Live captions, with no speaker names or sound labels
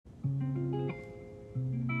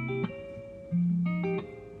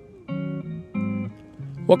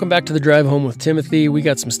Welcome back to the Drive Home with Timothy. We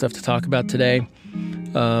got some stuff to talk about today.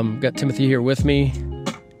 Got Timothy here with me,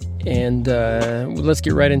 and let's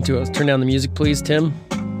get right into it. Let's turn down the music, please, Tim.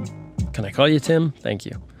 Can I call you Tim? Thank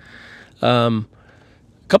you. A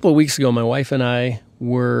couple of weeks ago, my wife and I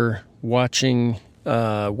were watching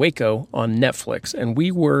Waco on Netflix, and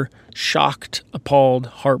we were shocked, appalled,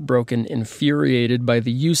 heartbroken, infuriated by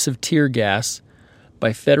the use of tear gas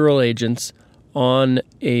by federal agents on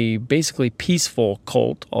a basically peaceful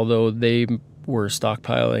cult, although they were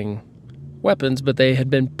stockpiling weapons, but they had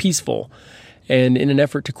been peaceful. And in an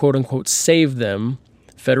effort to quote-unquote save them,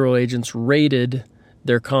 federal agents raided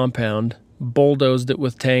their compound, bulldozed it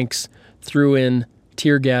with tanks, threw in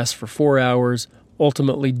tear gas for 4 hours.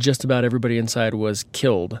 Ultimately, just about everybody inside was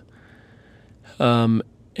killed. And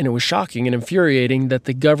it was shocking and infuriating that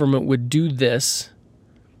the government would do this,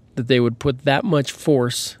 that they would put that much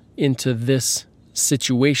force into this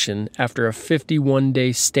situation after a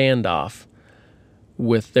 51-day standoff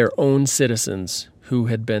with their own citizens who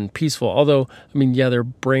had been peaceful. Although, I mean, yeah, they're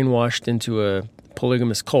brainwashed into a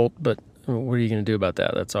polygamous cult, but what are you going to do about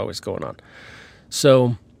that? That's always going on.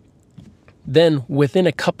 So then within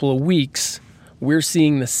a couple of weeks, we're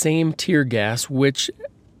seeing the same tear gas, which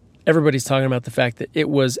everybody's talking about the fact that it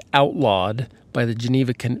was outlawed by the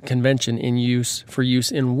Geneva Convention for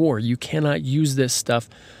use in war. You cannot use this stuff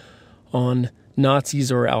on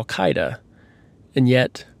Nazis or Al-Qaeda. And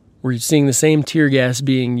yet we're seeing the same tear gas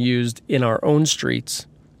being used in our own streets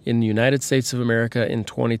in the United States of America in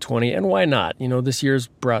 2020. And why not? You know, this year's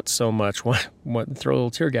brought so much. Why throw a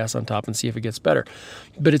little tear gas on top and see if it gets better?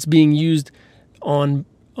 But it's being used on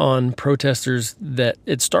protesters that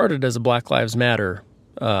it started as a Black Lives Matter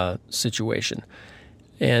situation.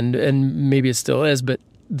 And maybe it still is, but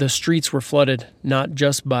the streets were flooded not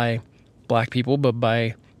just by black people, but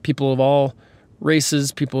by people of all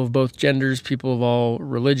races, people of both genders, people of all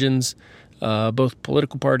religions, both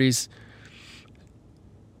political parties.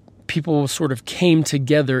 People sort of came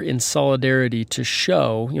together in solidarity to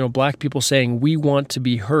show, black people saying, we want to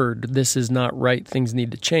be heard. This is not right. Things need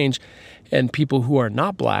to change. And people who are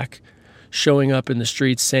not black showing up in the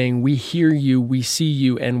streets saying, we hear you, we see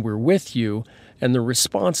you, and we're with you. And the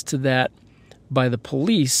response to that by the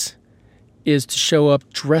police is to show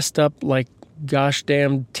up dressed up like gosh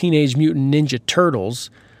damn Teenage Mutant Ninja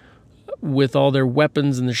Turtles with all their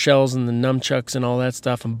weapons and the shells and the nunchucks and all that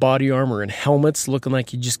stuff and body armor and helmets looking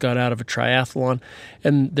like you just got out of a triathlon.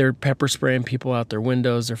 And they're pepper spraying people out their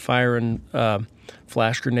windows. They're firing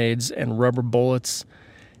flash grenades and rubber bullets.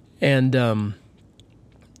 And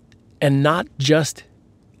not just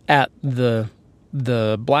at the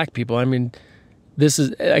black people. I mean, this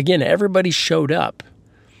is, again, everybody showed up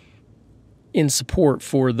in support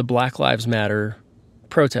for the Black Lives Matter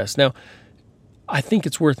protests. Now, I think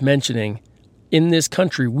it's worth mentioning, in this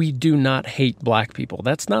country, we do not hate black people.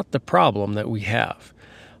 That's not the problem that we have.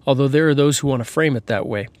 Although there are those who want to frame it that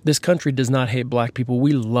way. This country does not hate black people.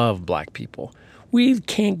 We love black people. We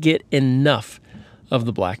can't get enough of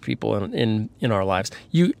the black people in our lives.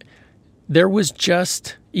 There was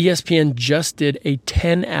ESPN just did a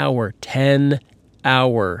 10-hour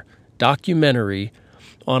documentary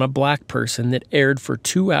on a black person that aired for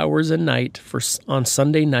 2 hours a night on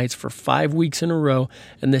Sunday nights for 5 weeks in a row,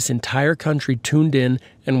 and this entire country tuned in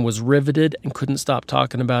and was riveted and couldn't stop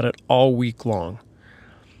talking about it all week long.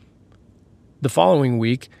 The following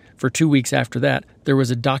week, for 2 weeks after that, there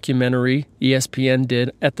was a documentary ESPN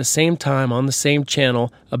did at the same time on the same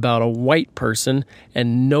channel about a white person,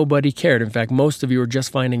 and nobody cared. In fact, most of you are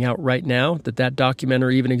just finding out right now that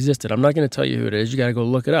documentary even existed. I'm not going to tell you who it is. You got to go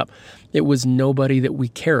look it up. It was nobody that we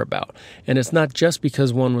care about. And it's not just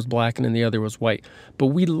because one was black and the other was white. But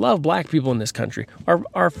we love black people in this country.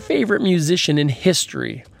 Our favorite musician in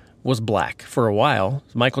history was black for a while,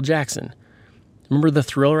 Michael Jackson. Remember the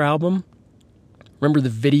Thriller album? Remember the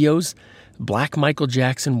videos? Black Michael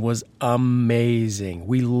Jackson was amazing.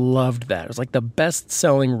 We loved that. It was like the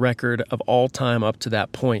best-selling record of all time up to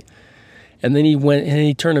that point. And then he went and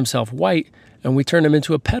he turned himself white, and we turned him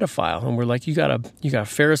into a pedophile. And we're like, you got a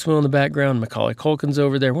Ferris wheel in the background. Macaulay Culkin's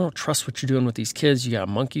over there. We don't trust what you're doing with these kids. You got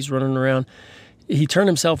monkeys running around. He turned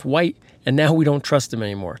himself white, and now we don't trust him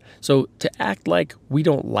anymore. So to act like we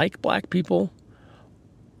don't like black people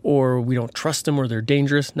or we don't trust them or they're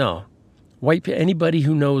dangerous, no. Anybody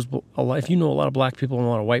who knows a lot, if you know a lot of black people and a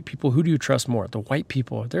lot of white people, who do you trust more? The white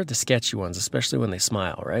people, they're the sketchy ones, especially when they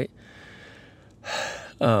smile, right?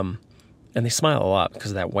 And they smile a lot because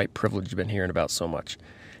of that white privilege you've been hearing about so much.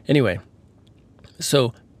 Anyway,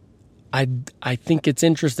 so I think it's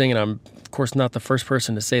interesting, and I'm, of course, not the first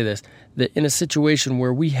person to say this, that in a situation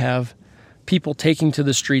where we have people taking to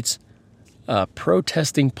the streets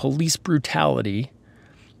protesting police brutality,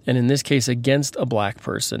 and in this case against a black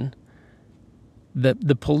person, that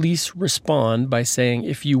the police respond by saying,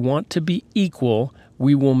 if you want to be equal,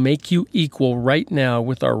 we will make you equal right now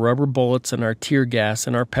with our rubber bullets and our tear gas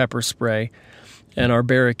and our pepper spray and our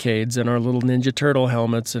barricades and our little Ninja Turtle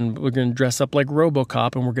helmets, and we're going to dress up like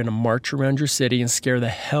RoboCop, and we're going to march around your city and scare the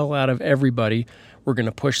hell out of everybody. We're going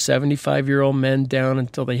to push 75-year-old men down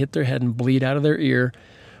until they hit their head and bleed out of their ear.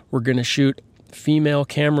 We're going to shoot female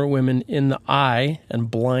camera women in the eye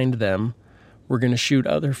and blind them. We're going to shoot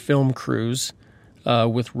other film crews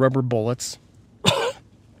with rubber bullets.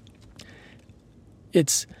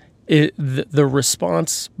 The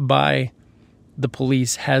response by the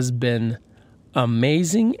police has been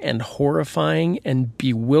amazing and horrifying and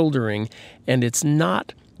bewildering, and it's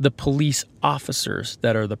not the police officers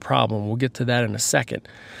that are the problem. We'll get to that in a second.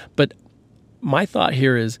 But my thought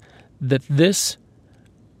here is that this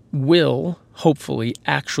will hopefully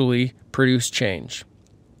actually produce change.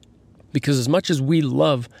 Because as much as we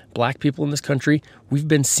love black people in this country, we've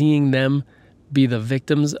been seeing them be the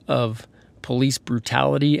victims of police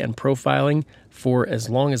brutality and profiling for as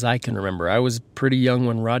long as I can remember. I was pretty young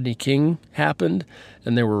when Rodney King happened,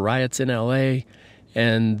 and there were riots in LA,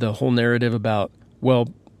 and the whole narrative about, well,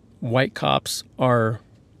 white cops are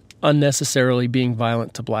unnecessarily being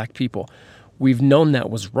violent to black people. We've known that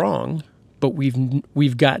was wrong, but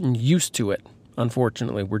we've gotten used to it.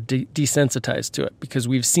 Unfortunately, we're desensitized to it because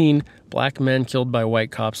we've seen black men killed by white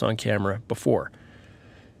cops on camera before.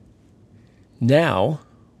 Now,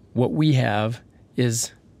 what we have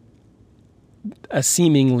is a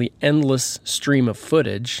seemingly endless stream of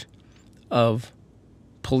footage of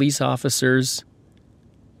police officers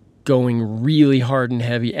going really hard and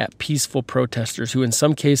heavy at peaceful protesters who in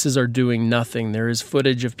some cases are doing nothing. There is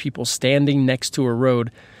footage of people standing next to a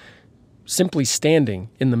road, simply standing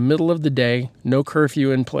in the middle of the day, no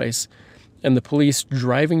curfew in place, and the police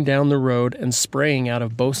driving down the road and spraying out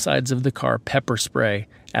of both sides of the car pepper spray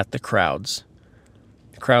at the crowds.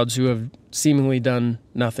 Crowds who have seemingly done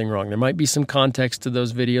nothing wrong. There might be some context to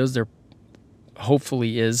those videos. There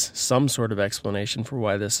hopefully is some sort of explanation for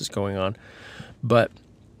why this is going on. But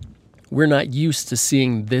we're not used to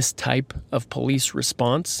seeing this type of police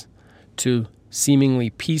response to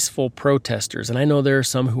seemingly peaceful protesters. And I know there are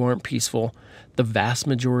some who aren't peaceful. The vast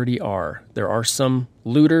majority are. There are some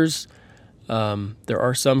looters. There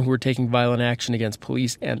are some who are taking violent action against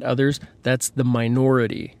police and others. That's the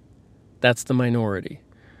minority. That's the minority.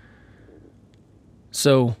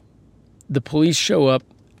 So the police show up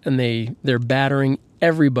and they're battering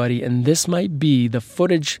everybody, and this might be the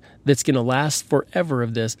footage that's going to last forever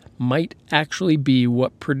of this might actually be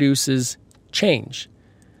what produces change.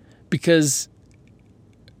 Because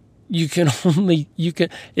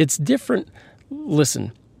it's different.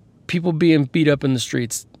 Listen, people being beat up in the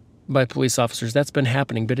streets by police officers, that's been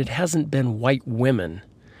happening, but it hasn't been white women.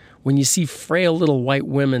 When you see frail little white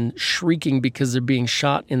women shrieking because they're being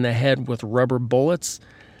shot in the head with rubber bullets,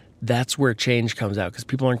 that's where change comes out, because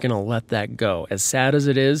people aren't going to let that go. As sad as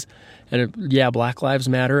it is, and Black Lives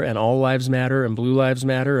Matter and all lives matter and blue lives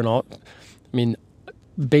matter and all,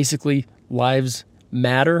 basically lives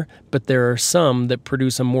matter, but there are some that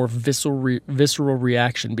produce a more visceral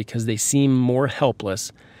reaction because they seem more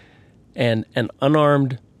helpless, and an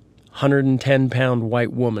unarmed 110-pound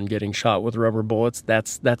white woman getting shot with rubber bullets,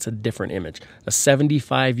 that's a different image. A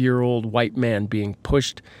 75-year-old white man being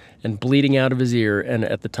pushed and bleeding out of his ear, and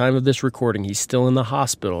at the time of this recording, he's still in the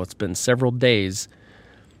hospital. It's been several days.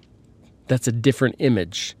 That's a different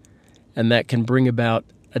image, and that can bring about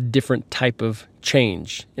a different type of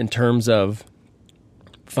change in terms of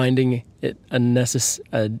finding the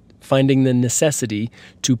necessity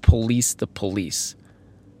to police the police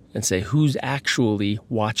and say who's actually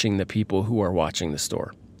watching the people who are watching the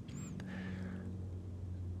store.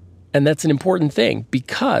 And that's an important thing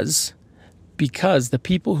because the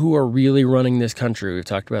people who are really running this country, we've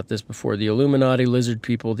talked about this before, the Illuminati, lizard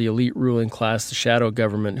people, the elite ruling class, the shadow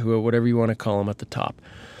government, whatever you want to call them at the top,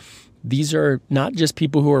 these are not just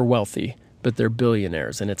people who are wealthy, but they're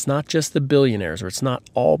billionaires. And it's not just the billionaires, or it's not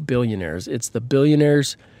all billionaires. It's the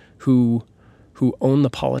billionaires who own the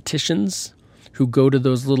politicians, who go to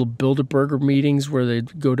those little Bilderberger meetings where they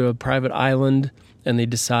go to a private island and they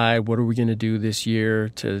decide, what are we going to do this year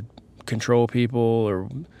to control people? Or,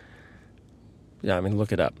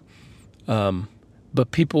 look it up.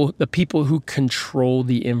 But the people who control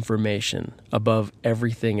the information above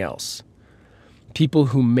everything else, people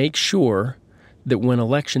who make sure that when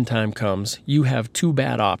election time comes, you have two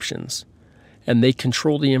bad options, and they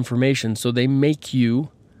control the information, so they make you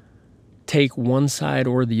take one side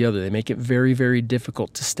or the other. They make it very, very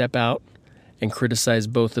difficult to step out and criticize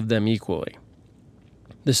both of them equally.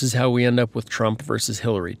 This is how we end up with Trump versus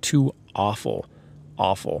Hillary. Two awful,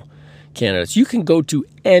 awful candidates. You can go to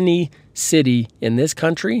any city in this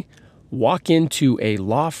country, walk into a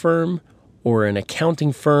law firm or an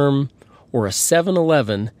accounting firm or a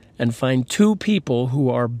 7-Eleven and find two people who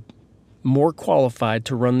are more qualified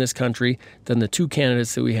to run this country than the two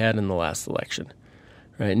candidates that we had in the last election.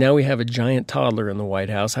 Right now we have a giant toddler in the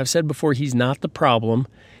White House. I've said before, he's not the problem.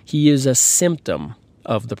 He is a symptom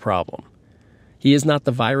of the problem. He is not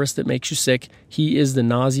the virus that makes you sick. He is the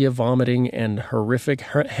nausea, vomiting, and horrific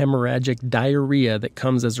hemorrhagic diarrhea that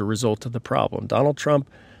comes as a result of the problem. Donald Trump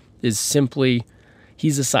is simply,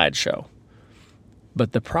 he's a sideshow.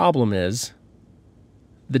 But the problem is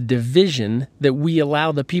the division that we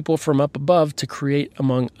allow the people from up above to create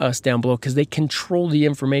among us down below, because they control the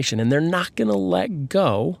information and they're not going to let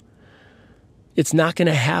go. It's not going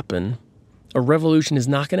to happen. A revolution is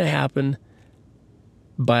not going to happen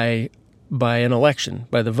by an election,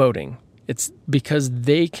 by the voting. It's because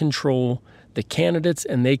they control the candidates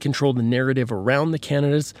and they control the narrative around the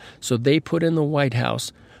candidates, so they put in the White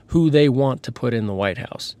House who they want to put in the White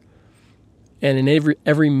House. And in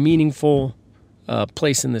every meaningful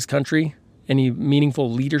place in this country, any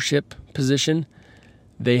meaningful leadership position,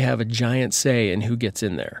 they have a giant say in who gets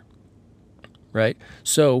in there, right?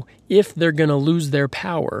 So if they're going to lose their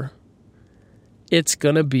power, it's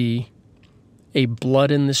going to be a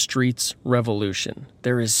blood in the streets revolution.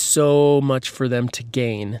 There is so much for them to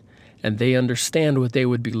gain, and they understand what they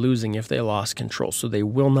would be losing if they lost control. So they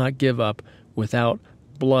will not give up without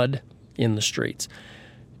blood in the streets.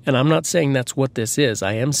 And I'm not saying that's what this is.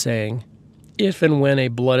 I am saying if and when a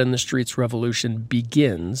blood in the streets revolution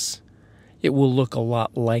begins, it will look a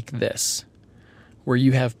lot like this, where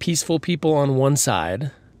you have peaceful people on one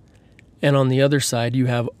side, and on the other side you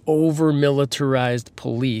have over-militarized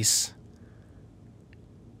police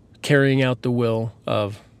carrying out the will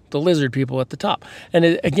of the lizard people at the top.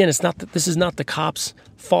 And again, it's not that this is not the cops'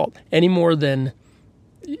 fault any more than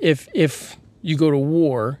if you go to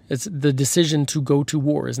war, it's the decision to go to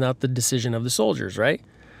war is not the decision of the soldiers, right?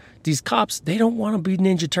 These cops, they don't want to be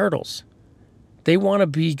Ninja Turtles. They want to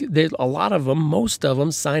be, a lot of them, most of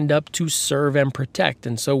them signed up to serve and protect.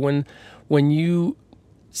 And so when you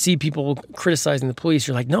see people criticizing the police,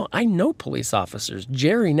 you're like, no, I know police officers.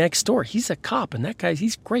 Jerry next door, he's a cop, and that guy,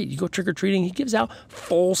 he's great. You go trick-or-treating, he gives out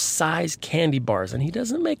full-size candy bars, and he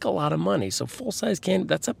doesn't make a lot of money. So full-size candy,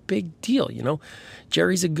 that's a big deal, you know.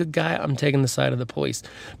 Jerry's a good guy. I'm taking the side of the police.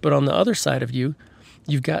 But on the other side of you,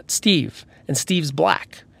 you've got Steve, and Steve's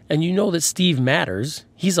black. And you know that Steve matters.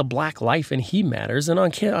 He's a black life and he matters. And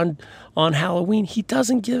on Halloween, he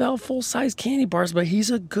doesn't give out full-size candy bars, but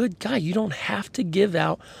he's a good guy. You don't have to give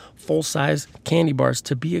out full-size candy bars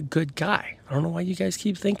to be a good guy. I don't know why you guys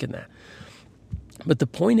keep thinking that. But the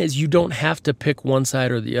point is, you don't have to pick one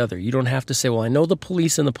side or the other. You don't have to say, well, I know the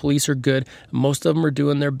police and the police are good. Most of them are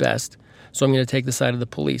doing their best, so I'm going to take the side of the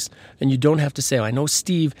police. And you don't have to say, well, I know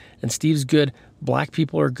Steve and Steve's good. Black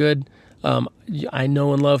people are good. I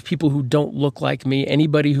know and love people who don't look like me.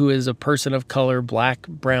 Anybody who is a person of color, black,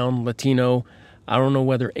 brown, Latino. I don't know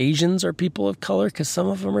whether Asians are people of color, because some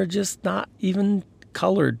of them are just not even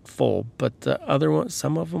colored full, but the other ones,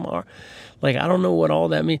 some of them are. Like, I don't know what all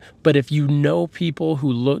that means. But if you know people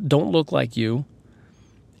who don't look like you,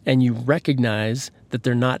 and you recognize that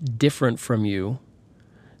they're not different from you,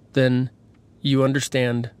 then you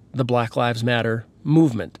understand the Black Lives Matter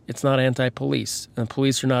movement. It's not anti-police, and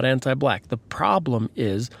police are not anti-black. The problem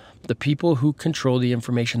is the people who control the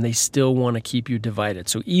information, they still want to keep you divided.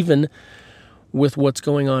 So even with what's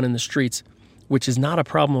going on in the streets, which is not a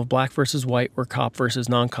problem of black versus white or cop versus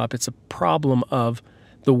non-cop, it's a problem of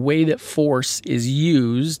the way that force is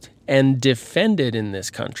used and defended in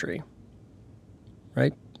this country,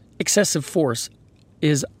 right? Excessive force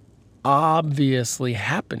is obviously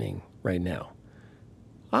happening right now.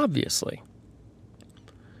 Obviously.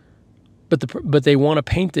 But they want to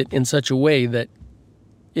paint it in such a way that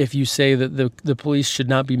if you say that the police should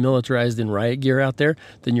not be militarized in riot gear out there,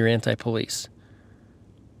 then you're anti-police,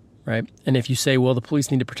 right? And if you say, well, the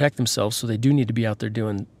police need to protect themselves, so they do need to be out there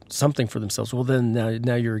doing something for themselves, well, then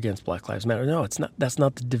now you're against Black Lives Matter. No, it's not. That's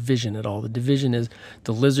not the division at all. The division is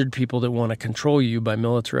the lizard people that want to control you by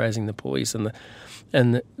militarizing the police, and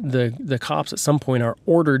the cops at some point are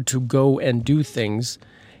ordered to go and do things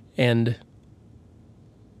and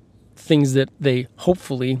things that they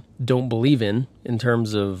hopefully don't believe in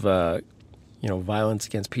terms of violence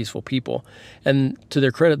against peaceful people. And to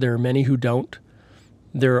their credit, there are many who don't.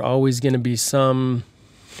 There are always going to be some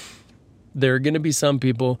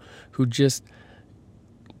people who just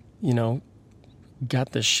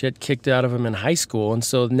got the shit kicked out of them in high school. And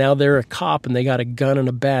so now they're a cop and they got a gun and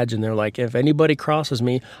a badge. And they're like, if anybody crosses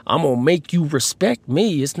me, I'm going to make you respect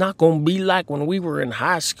me. It's not going to be like when we were in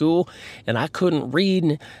high school and I couldn't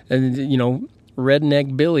read. And you know,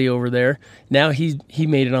 redneck Billy over there, now he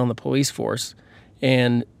made it on the police force.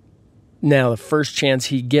 And now the first chance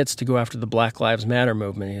he gets to go after the Black Lives Matter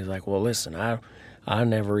movement, he's like, well, listen, I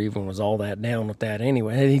never even was all that down with that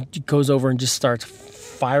anyway. And he goes over and just starts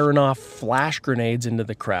firing off flash grenades into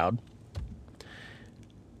the crowd.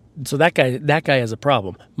 So that guy has a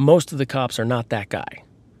problem. Most of the cops are not that guy,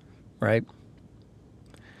 right?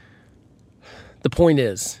 The point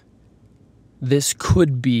is, this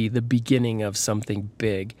could be the beginning of something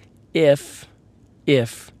big if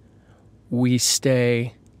we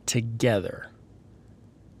stay together.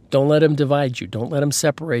 Don't let them divide you. Don't let them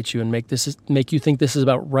separate you and make you think this is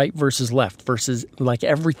about right versus left versus like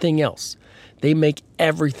everything else. They make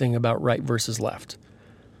everything about right versus left,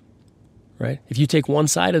 right? If you take one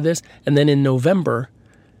side of this and then in November,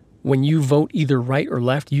 when you vote either right or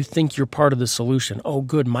left, you think you're part of the solution. Oh,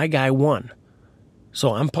 good, my guy won.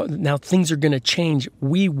 So now things are going to change.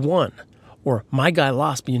 We won. Or my guy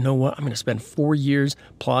lost, but you know what? I'm going to spend 4 years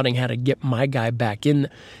plotting how to get my guy back in.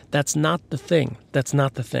 That's not the thing. That's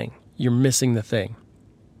not the thing. You're missing the thing.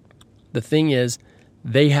 The thing is,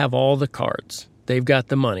 they have all the cards. They've got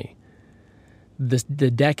the money. The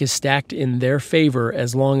deck is stacked in their favor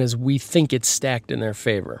as long as we think it's stacked in their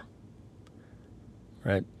favor.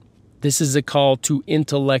 Right? This is a call to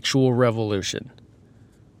intellectual revolution.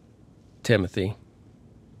 Timothy.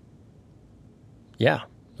 Yeah.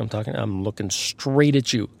 I'm looking straight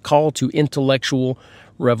at you. Call to intellectual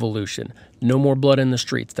revolution. No more blood in the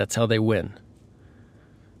streets. That's how they win.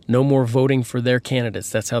 No more voting for their candidates.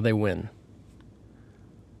 That's how they win.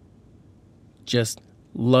 Just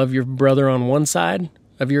love your brother on one side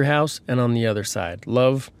of your house and on the other side.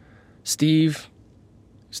 Love Steve.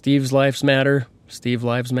 Steve's lives matter. Steve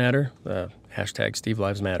lives matter. Hashtag Steve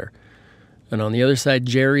lives matter. And on the other side,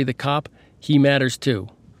 Jerry, the cop, he matters too.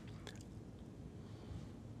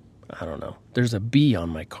 I don't know. There's a bee on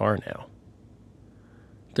my car now.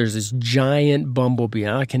 There's this giant bumblebee.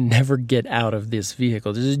 I can never get out of this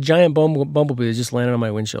vehicle. There's a giant bumblebee that just landed on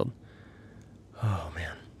my windshield. Oh,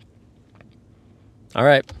 man. All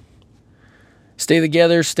right. Stay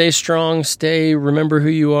together. Stay strong. Remember who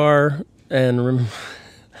you are. And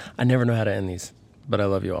I never know how to end these, but I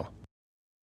love you all.